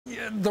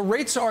The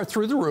rates are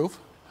through the roof.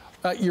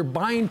 Your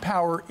buying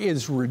power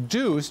is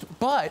reduced,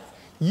 but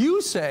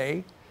you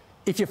say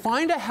if you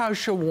find a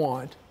house you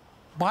want,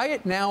 buy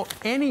it now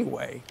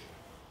anyway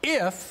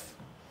if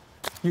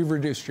you've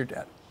reduced your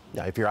debt.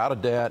 Yeah, if you're out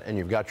of debt and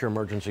you've got your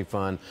emergency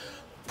fund,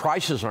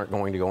 prices aren't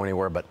going to go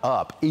anywhere but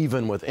up,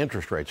 even with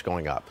interest rates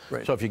going up.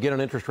 Right. So if you get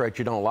an interest rate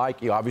you don't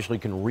like, you obviously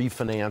can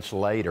refinance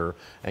later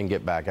and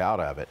get back out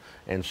of it.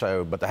 And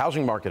so, but the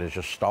housing market is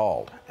just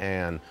stalled.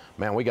 And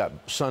man, we got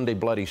Sunday,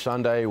 Bloody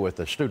Sunday with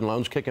the student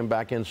loans kicking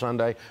back in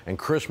Sunday, and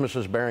Christmas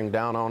is bearing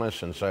down on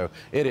us. And so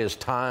it is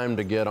time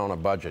to get on a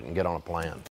budget and get on a plan.